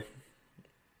 Gorilla Glue.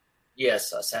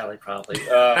 Yes, sadly, probably. It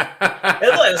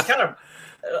was kind of,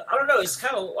 I don't know. It's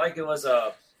kind of like it was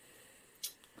a.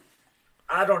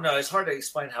 I don't know. It's hard to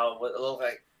explain how it looked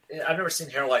like. I've never seen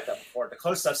hair like that before. The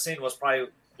closest I've seen was probably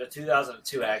the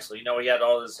 2002. Actually, he had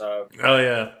all his. Oh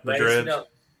yeah, the dreads.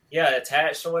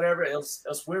 Attached or whatever. It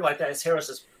was weird like that. His hair was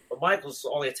just. But Michael's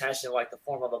only attached in like the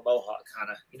form of a mohawk,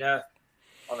 kind of,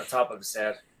 on the top of his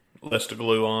head. Less to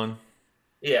glue on.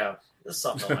 Yeah, it's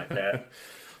something like that.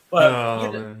 But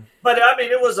I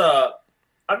mean, it was I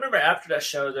remember after that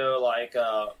show though, like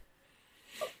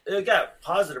it got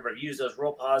positive reviews. It was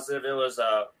real positive. It was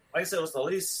like I said, it was the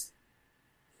least.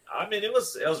 I mean, it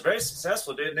was very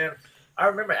successful, dude. And then I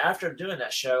remember after doing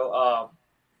that show,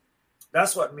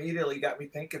 that's what immediately got me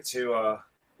thinking to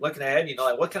looking ahead.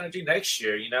 Like what can I do next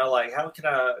year? Like how can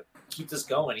I keep this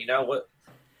going?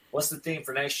 What's the theme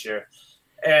for next year?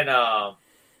 And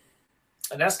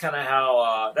that's kind of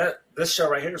how this show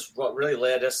right here is what really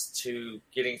led us to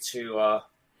getting to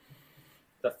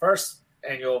the first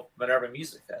annual Minerva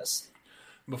Music Fest.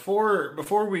 Before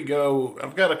we go,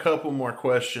 I've got a couple more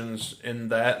questions in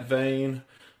that vein.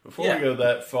 Before we go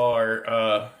that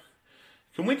far,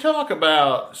 can we talk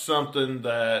about something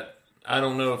that I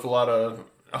don't know if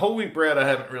Whole Wheat Bread, I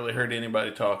haven't really heard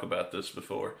anybody talk about this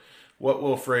before. What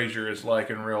Will Frazier is like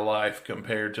in real life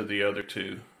compared to the other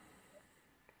two?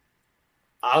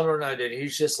 I don't know, dude.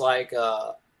 He's just like,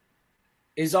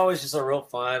 he's always just a real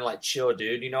fun, like chill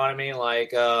dude. You know what I mean? Like,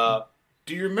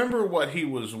 do you remember what he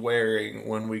was wearing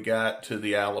when we got to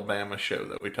the Alabama show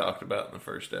that we talked about in the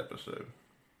first episode?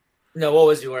 No, what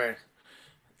was he wearing?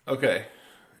 Okay.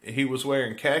 He was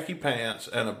wearing khaki pants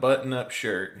and a button-up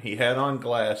shirt. He had on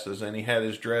glasses, and he had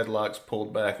his dreadlocks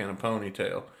pulled back in a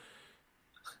ponytail.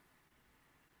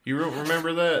 You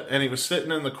remember that? And he was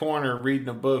sitting in the corner reading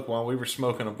a book while we were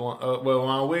smoking a blunt.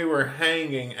 While we were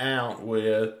hanging out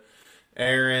with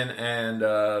Aaron and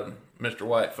Mr.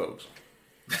 White Folks.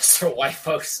 Mr. White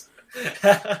Folks. People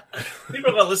are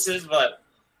going to listen to this, but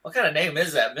what kind of name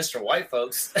is that, Mr. White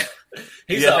Folks?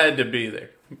 He had to be there.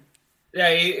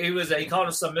 Yeah, he called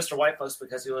himself Mr. White Folks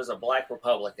because he was a black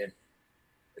Republican.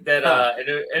 That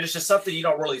and it's just something you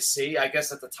don't really see, I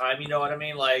guess, at the time. You know what I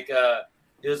mean? Like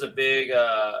he was a big,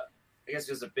 I guess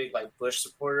he was a big like Bush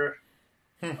supporter.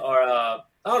 Or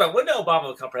hold on, when did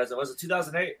Obama become president? Was it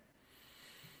 2008?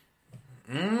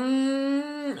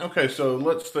 Okay, so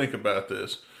let's think about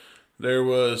this. There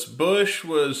was Bush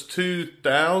was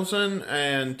 2000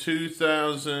 and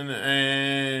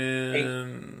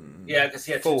 2008. Yeah, because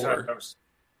he had two terms.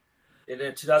 And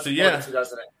then 2004 and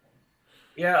 2008.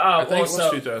 Yeah, I think it was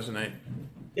 2008.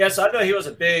 Yeah, so I know he was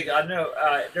a big. I know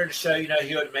during the show,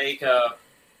 he would make.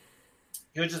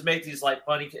 He would just make these like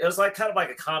funny. It was like kind of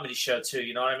like a comedy show too.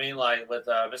 You know what I mean? Like with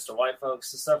Mr. White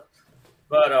Folks and stuff.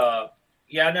 But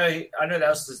yeah, I know that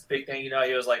was his big thing. He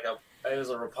was like he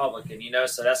was a Republican.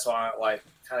 So that's why I like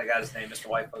kind of got his name, Mr.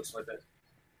 White Folks, with it.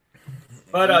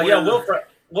 But yeah,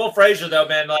 Will Frazier, though,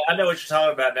 man, like, I know what you're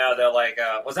talking about now, though. Like,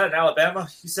 was that in Alabama,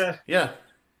 you said? Yeah.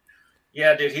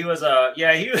 Yeah, dude, he was,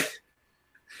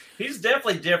 he's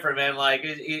definitely different, man. Like,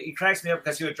 he cracks me up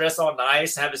because he would dress all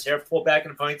nice, have his hair pulled back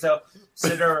in a ponytail,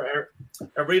 sit there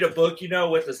and read a book,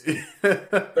 with his...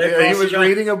 yeah, he was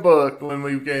reading a book when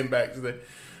we came back to the...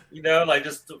 like,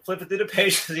 just flipping through the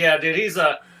pages. Yeah, dude, he's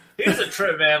a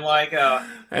trip, man. Like,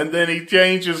 and then he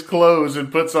changes clothes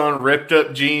and puts on ripped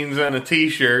up jeans and a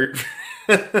t-shirt.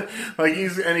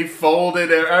 He folded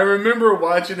it. I remember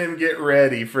watching him get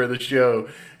ready for the show,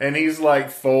 and he's like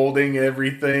folding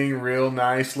everything real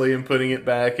nicely and putting it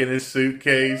back in his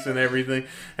suitcase and everything.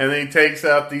 And then he takes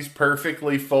out these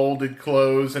perfectly folded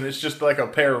clothes, and it's just like a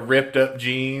pair of ripped up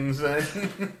jeans.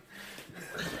 And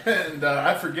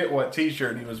I forget what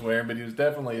t-shirt he was wearing, but he was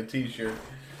definitely a t-shirt.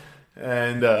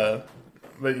 And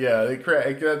but yeah,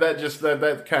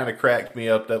 that kind of cracked me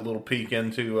up. That little peek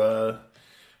into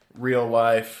real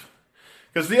life,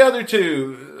 because the other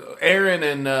two, Aaron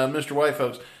and Mr. White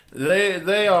Folks,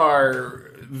 they are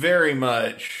very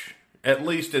much, at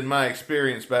least in my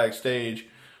experience backstage,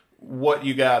 what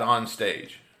you got on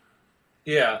stage.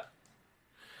 Yeah.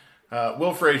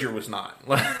 Will Frazier was not.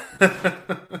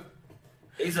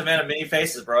 He's a man of many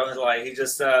faces, bro. Like he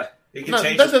just he can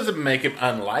change. That doesn't make him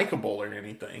unlikable or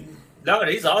anything. No, but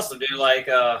he's awesome, dude. Like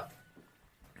I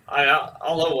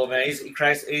love Will, man. He's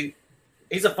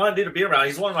a fun dude to be around.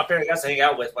 He's one of my favorite guys to hang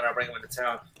out with when I bring him into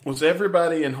town. Was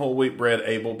everybody in Whole Wheat Bread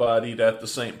able-bodied at the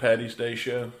St. Patty's Day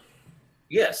show?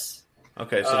 Yes.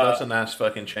 Okay, so that's a nice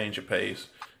fucking change of pace.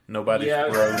 Nobody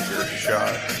throws your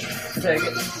shot. Take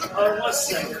it. Oh, 1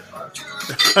 second.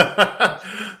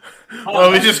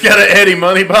 We just got an Eddie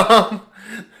Money bomb.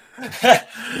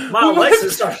 My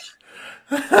Alexa started.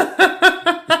 All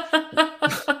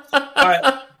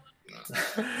right.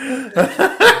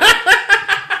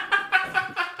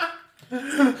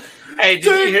 Hey, did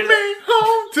you hear that?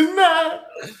 Home tonight.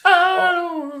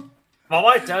 My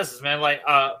wife does this, man. Like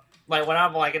when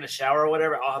I'm like in the shower or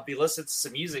whatever, I'll be listening to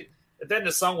some music, and then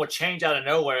the song would change out of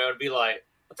nowhere. It would be like,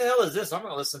 "What the hell is this? I'm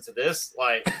not listening to this."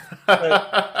 Like,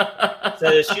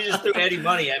 so she just threw Eddie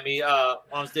money at me while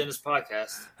I was doing this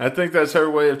podcast. I think that's her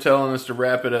way of telling us to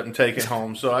wrap it up and take it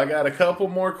home. So I got a couple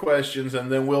more questions,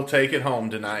 and then we'll take it home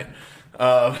tonight.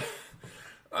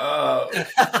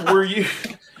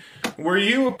 Were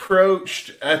you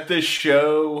approached at this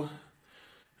show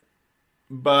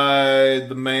by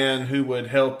the man who would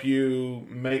help you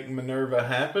make Minerva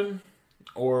happen,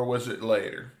 or was it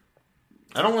later?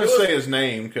 I don't want to say his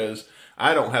name because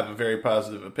I don't have a very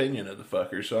positive opinion of the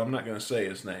fucker, so I'm not going to say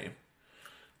his name.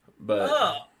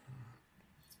 But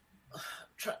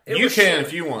you can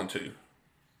if you want to.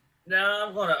 No,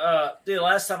 I'm gonna. Dude,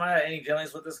 last time I had any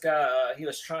dealings with this guy, he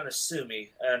was trying to sue me,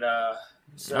 and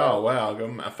so. Oh wow!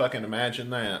 I fucking imagine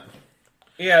that.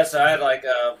 Yeah, so I had like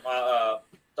my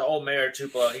the old mayor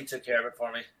Tupelo. He took care of it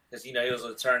for me because he was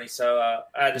an attorney, so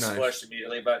I had to squash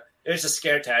immediately. But it was just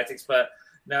scare tactics. But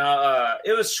now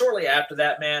it was shortly after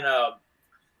that, man.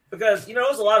 Because there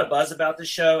was a lot of buzz about this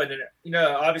show, and then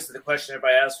obviously the question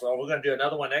everybody asked, well, we're going to do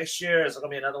another one next year. Is there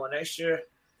going to be another one next year?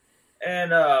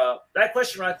 And that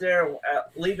question right there,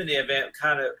 leaving the event,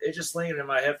 it just lingered in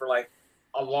my head for like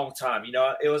a long time.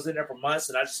 It was in there for months,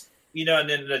 and I just, and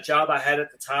then the job I had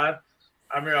at the time,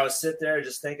 I remember I would sit there and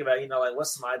just think about, like,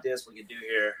 what's some ideas we could do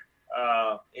here?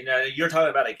 You're talking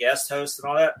about a guest host and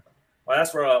all that. Well,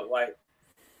 that's where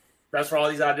all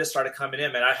these ideas started coming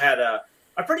in, man.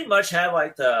 I pretty much had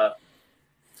like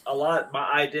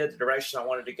my idea, the direction I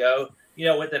wanted to go,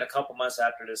 within a couple months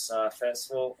after this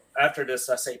festival, after this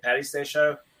St. Paddy's Day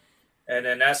show. And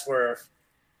then that's where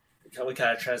we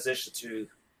kind of transitioned to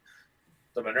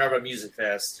the Minerva Music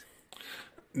Fest.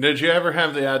 Did you ever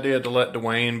have the idea to let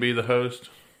Dwayne be the host?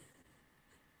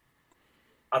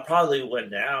 I probably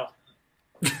would now.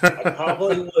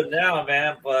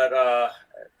 Man. But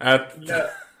at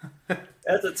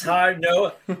the time,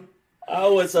 no. I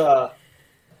was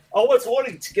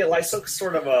wanting to get like some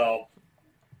sort of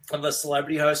a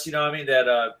celebrity host,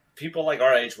 that people like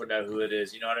our age would know who it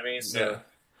is, you know what I mean? So, yeah.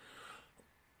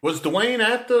 Was Dwayne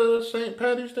at the St.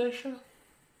 Paddy's Day show?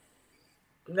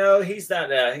 No, he's not.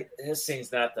 His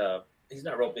scene's not he's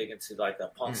not real big into like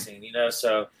the punk scene,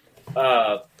 So,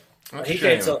 he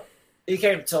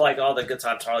came to like all the Good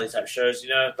Time Charlie type shows,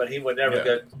 But he would never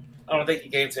go. I don't think he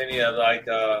came to any of like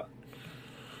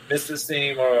Misfits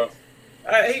Theme or.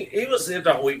 He was in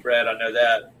on Wheat Bread. I know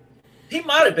that. He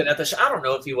might have been at the show. I don't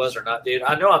know if he was or not, dude.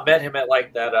 I know I met him at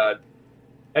like that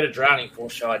at a Drowning Pool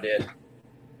show I did.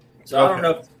 So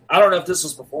okay. I don't know if this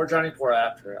was before Drowning Pool or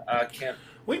after. I can't.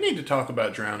 We need to talk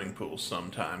about Drowning Pools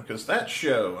sometime because that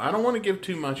show. I don't want to give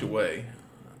too much away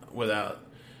without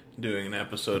doing an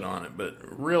episode on it, but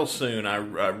real soon I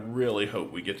really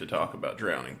hope we get to talk about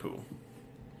Drowning Pool.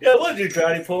 Yeah, we'll do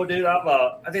Drowning Pool, dude.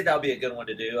 I think that would be a good one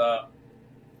to do.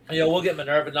 We'll get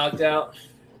Minerva knocked out,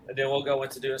 and then we'll go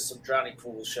into doing some Drowning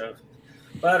Pool show.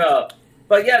 But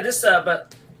yeah,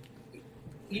 but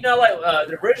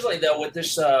originally though with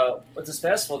this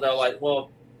festival though,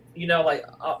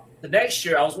 the next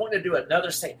year I was wanting to do another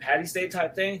St. Paddy's Day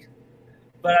type thing,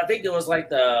 but I think it was like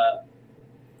the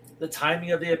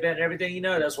timing of the event and everything,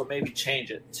 that's what made me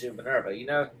change it to Minerva,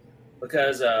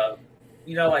 because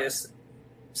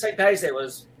St. Paddy's Day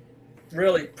was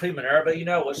really pre-Minerva,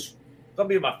 which.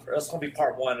 That's gonna be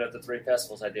part one of the 3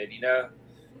 festivals I did, Yeah.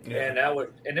 And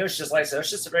it was just like I said,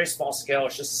 it's just a very small scale.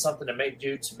 It's just something to make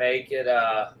it, to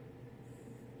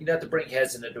bring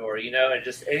heads in the door, and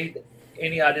just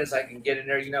any ideas I can get in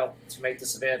there, to make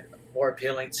this event more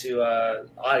appealing to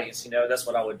audience, that's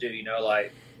what I would do,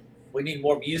 like we need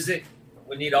more music,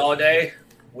 we need all day,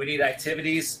 we need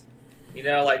activities,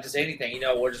 like just anything,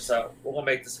 we're gonna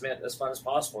make this event as fun as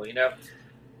possible,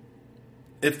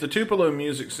 If the Tupelo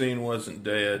music scene wasn't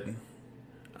dead,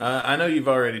 I know you've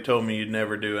already told me you'd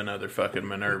never do another fucking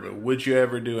Minerva. Would you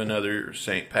ever do another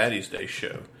St. Paddy's Day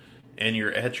show? And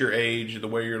you're at your age, the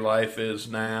way your life is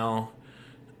now.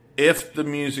 If the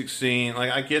music scene, like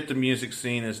I get the music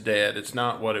scene is dead. It's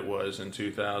not what it was in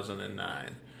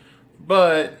 2009.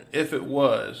 But if it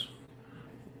was,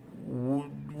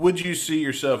 would you see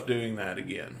yourself doing that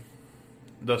again?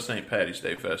 The St. Paddy's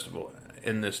Day Festival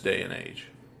in this day and age?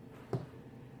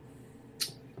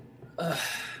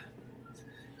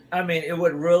 I mean, it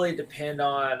would really depend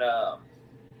on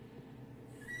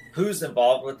who's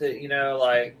involved with it.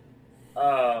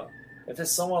 If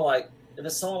it's someone like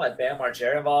Bam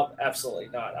Margera involved, absolutely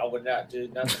not. I would not do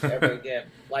nothing ever again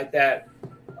like that.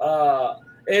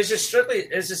 It's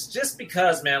just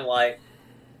because, man, like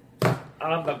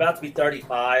I'm about to be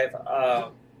 35.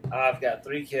 I've got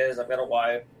 3 kids. I've got a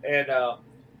wife, and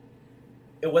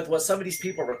with what some of these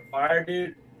people require,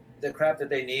 dude, the crap that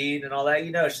they need and all that,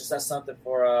 it's just not something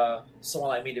for someone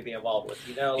like me to be involved with.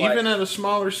 Even at a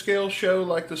smaller scale show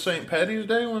like the St. Patty's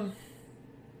Day one.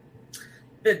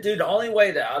 Dude, the only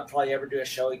way that I'd probably ever do a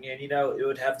show again, it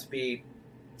would have to be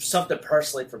something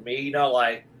personally for me,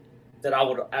 like that I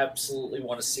would absolutely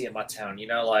want to see in my town,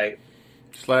 like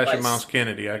Slash and Mouse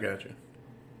Kennedy, I got you.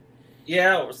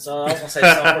 Yeah, so I was gonna say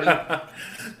something.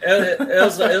 it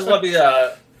was gonna be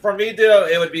for me,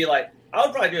 dude. It would be like I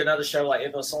would probably do another show like if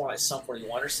it was someone like Sum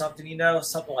 41 or something,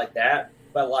 something like that.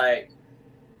 But like,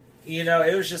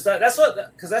 it was just that's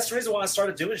the reason why I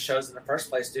started doing shows in the first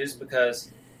place, dude. Is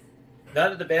because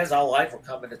none of the bands I like were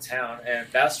coming to town, and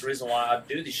that's the reason why I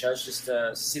do these shows, just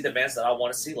to see the bands that I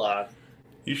want to see live.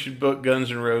 You should book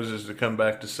Guns N' Roses to come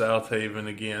back to South Haven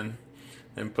again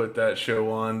and put that show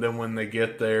on. Then when they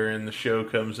get there and the show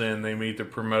comes in, they meet the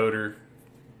promoter.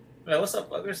 Hey, what's up,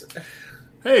 buggers?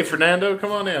 Hey, Fernando,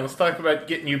 come on in. Let's talk about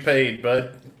getting you paid,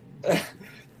 bud.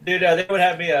 Dude, they would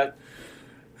have me a...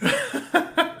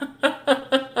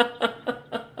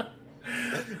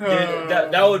 Dude,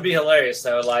 that would be hilarious,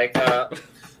 though. Like,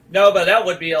 no, but that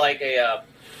would be like a...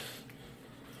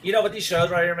 with these shows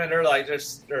right here, man,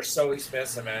 they're so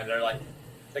expensive, man. They're like...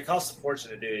 They cost a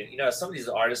fortune to do. Some of these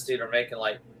artists, dude, are making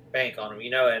like bank on them,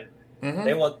 and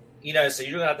they want, so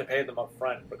you're gonna have to pay them up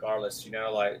front regardless,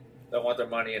 like they want their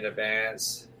money in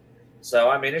advance. So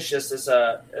I mean, there's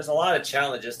a lot of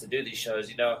challenges to do these shows,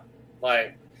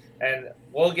 like, and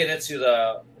we'll get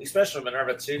into especially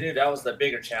Minerva too, dude. That was the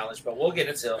bigger challenge, but we'll get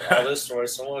into all those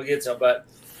stories, so we'll get to them. But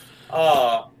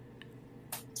I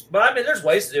mean, there's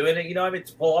ways to do it,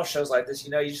 to pull off shows like this,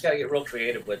 you just gotta get real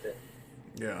creative with it.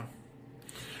 Yeah.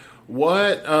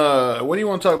 What do you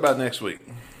want to talk about next week?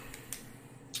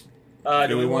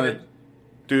 Do we want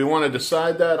to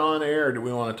decide that on air, or do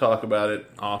we want to talk about it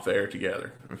off air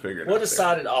together and figure it out? We'll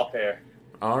decide it off air.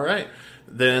 All right.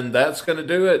 Then that's going to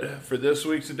do it for this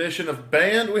week's edition of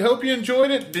Band. We hope you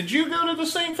enjoyed it. Did you go to the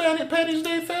St. Patty's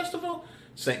Day Festival?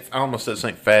 I almost said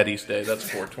St. Fatty's Day. That's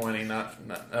 420, not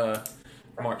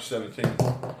March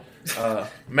 17th.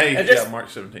 March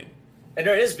 17th. And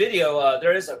there is video.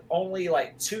 There is only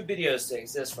like 2 videos that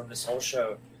exist from this whole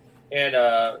show, and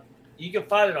you can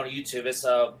find it on YouTube. It's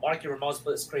Marky Ramone's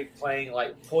Blitzkrieg playing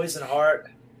like Poison Heart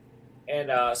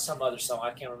and some other song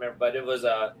I can't remember, but it was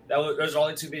those are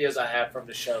only 2 videos I have from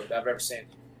the show that I've ever seen.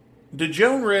 Did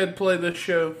Joan Redd play this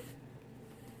show?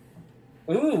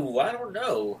 Ooh, I don't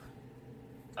know.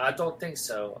 I don't think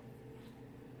so.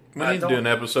 We need to do an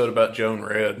episode about Joan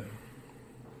Redd.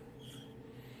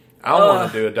 I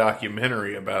want to do a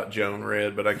documentary about Joan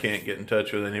Redd, but I can't get in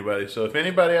touch with anybody. So if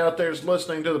anybody out there is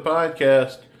listening to the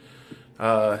podcast,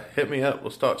 hit me up.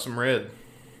 Let's talk some Redd.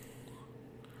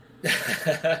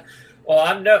 Well,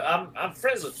 I'm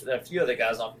friends with a few of the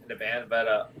guys in the band,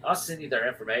 but I'll send you their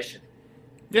information.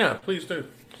 Yeah, please do.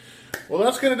 Well,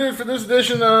 that's going to do it for this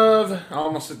edition of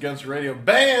Almost Against the Radio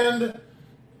Band.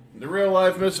 The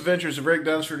real-life misadventures of Rick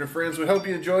Dunsford and friends. We hope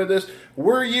you enjoyed this.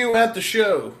 Were you at the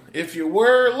show? If you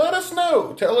were, let us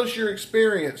know. Tell us your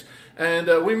experience.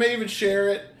 And we may even share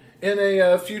it in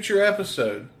a future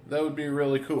episode. That would be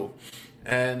really cool.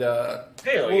 And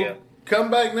we'll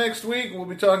come back next week. We'll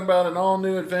be talking about an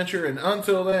all-new adventure. And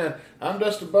until then, I'm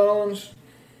Dustin Bones.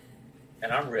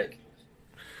 And I'm Rick.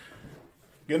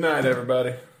 Good night,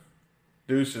 everybody.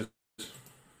 Deuces.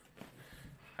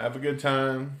 Have a good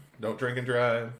time. Don't drink and drive.